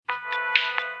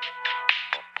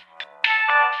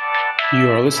You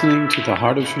are listening to the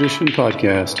Heart of Tradition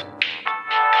podcast.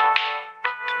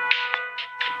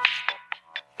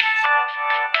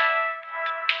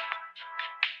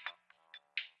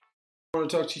 I want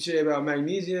to talk to you today about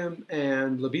magnesium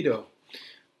and libido.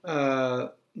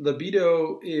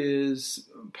 Libido is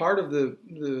part of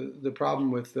the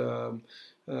problem with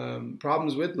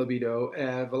problems with libido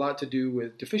have a lot to do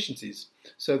with deficiencies.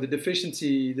 So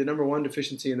the number one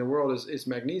deficiency in the world is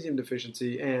magnesium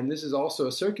deficiency, and this is also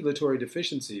a circulatory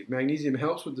deficiency. Magnesium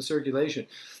helps with the circulation,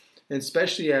 and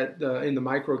especially in the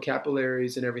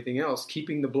microcapillaries and everything else,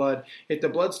 keeping the blood. If the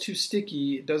blood's too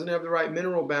sticky, it doesn't have the right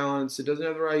mineral balance, it doesn't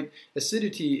have the right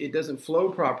acidity, it doesn't flow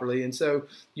properly. And so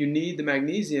you need the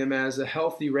magnesium as a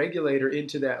healthy regulator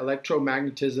into that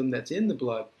electromagnetism that's in the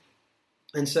blood.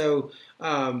 And so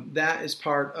that is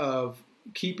part of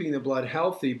keeping the blood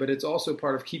healthy, but it's also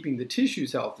part of keeping the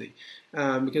tissues healthy,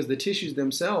 because the tissues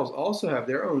themselves also have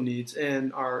their own needs.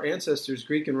 And our ancestors,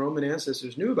 Greek and Roman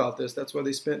ancestors, knew about this. That's why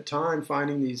they spent time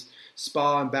finding these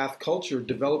spa and bath culture,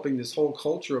 developing this whole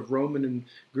culture of Roman and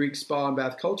Greek spa and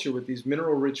bath culture with these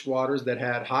mineral-rich waters that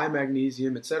had high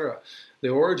magnesium, etc. The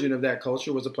origin of that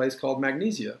culture was a place called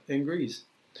Magnesia in Greece.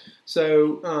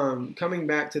 So coming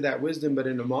back to that wisdom, but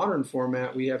in a modern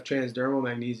format, we have transdermal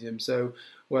magnesium. So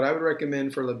what I would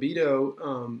recommend for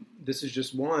libido, this is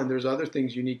just one. There's other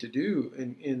things you need to do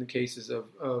in the cases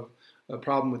of a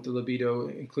problem with the libido,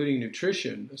 including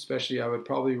nutrition. Especially, I would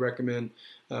probably recommend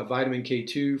vitamin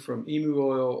K2 from emu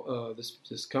oil.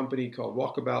 This company called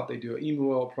Walkabout, they do an emu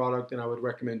oil product, and I would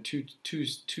recommend two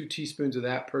teaspoons of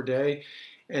that per day.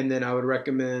 And then I would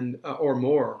recommend, or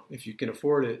more if you can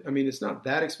afford it. I mean, it's not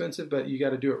that expensive, but you got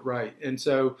to do it right. And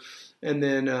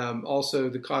then also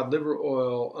the cod liver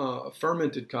oil,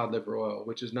 fermented cod liver oil,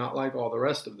 which is not like all the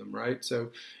rest of them, right? So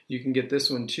you can get this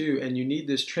one too. And you need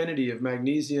this trinity of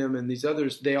magnesium and these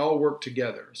others. They all work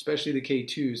together, especially the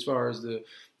K2 as far as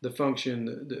the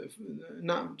function,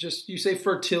 not just, you say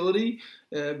fertility,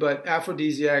 but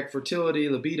aphrodisiac, fertility,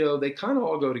 libido, they kind of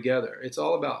all go together. It's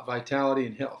all about vitality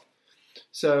and health.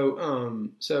 So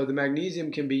the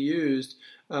magnesium can be used.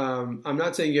 I'm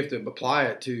not saying you have to apply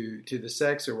it to the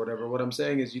sex or whatever. What I'm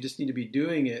saying is you just need to be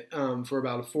doing it for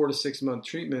about a 4 to 6 month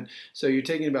treatment. So you're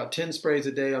taking about 10 sprays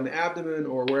a day on the abdomen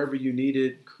or wherever you need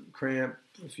it, cramp,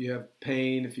 if you have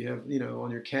pain, if you have,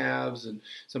 on your calves, and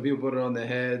some people put it on the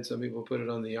head, some people put it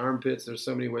on the armpits. There's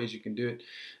so many ways you can do it.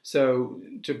 So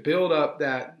to build up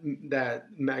that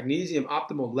magnesium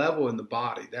optimal level in the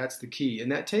body, that's the key.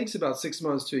 And that takes about 6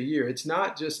 months to a year. It's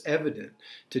not just evident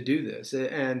to do this.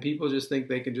 And people just think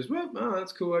they can just,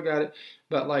 that's cool, I got it.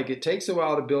 But it takes a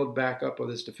while to build back up with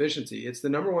this deficiency. It's the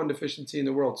number one deficiency in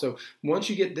the world. So once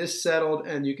you get this settled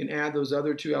and you can add those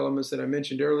other two elements that I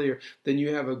mentioned earlier, then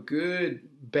you have a good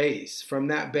base. From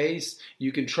that base,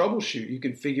 you can troubleshoot. You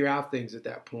can figure out things at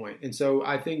that point. And so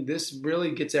I think this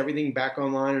really gets everything back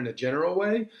online in a general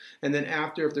way. And then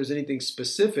after, if there's anything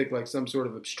specific, like some sort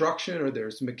of obstruction or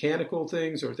there's mechanical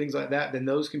things or things like that, then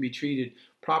those can be treated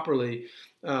properly.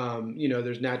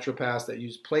 There's naturopaths that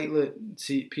use platelet,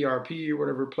 PRP or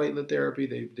whatever, platelet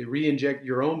therapy. They re-inject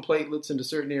your own platelets into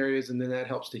certain areas, and then that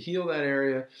helps to heal that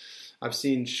area. I've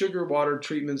seen sugar water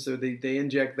treatments, so they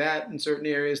inject that in certain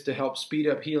areas to help speed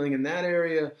up healing in that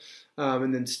area.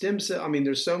 And then stem cell,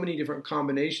 there's so many different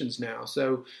combinations now.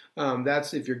 So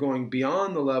that's if you're going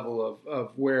beyond the level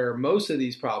of where most of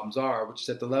these problems are, which is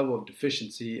at the level of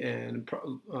deficiency and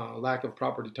lack of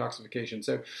proper detoxification.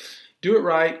 So do it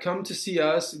right. Come to see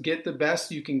us. Get the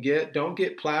best you can get. Don't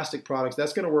get plastic products.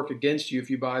 That's going to work against you if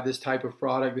you buy this type of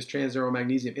product, this transdermal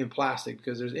magnesium in plastic,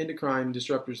 because there's endocrine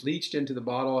disruptors leached into the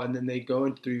bottle and then they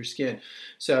go through your skin.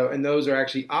 So, and those are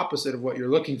actually opposite of what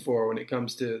you're looking for when it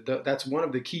comes to, that's one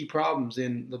of the key problems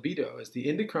in libido is the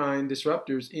endocrine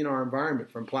disruptors in our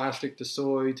environment, from plastic to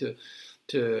soy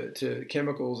to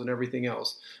chemicals and everything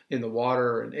else in the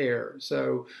water and air.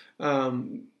 So,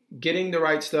 getting the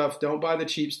right stuff. Don't buy the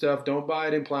cheap stuff. Don't buy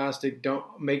it in plastic. Don't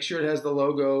make sure it has the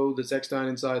logo, the Zechstein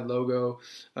Inside logo.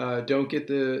 Don't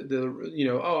get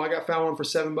I got found one for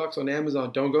 $7 on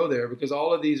Amazon. Don't go there, because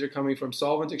all of these are coming from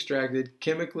solvent extracted,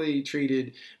 chemically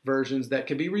treated versions that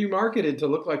can be remarketed to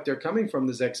look like they're coming from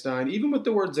the Zechstein, even with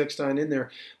the word Zechstein in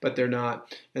there, but they're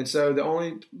not. And so the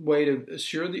only way to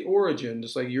assure the origin,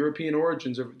 just like European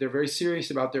origins, they're very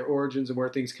serious about their origins and where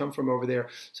things come from over there.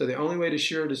 So the only way to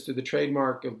assure it is through the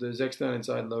trademark of the Zechstein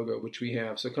Inside logo, which we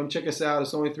have. So come check us out.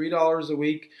 It's only $3 a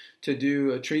week to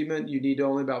do a treatment. You need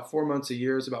only about 4 months a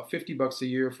year. It's about $50 a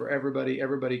year for everybody.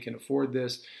 Everybody can afford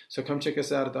this. So come check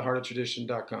us out at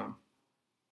theheartoftradition.com.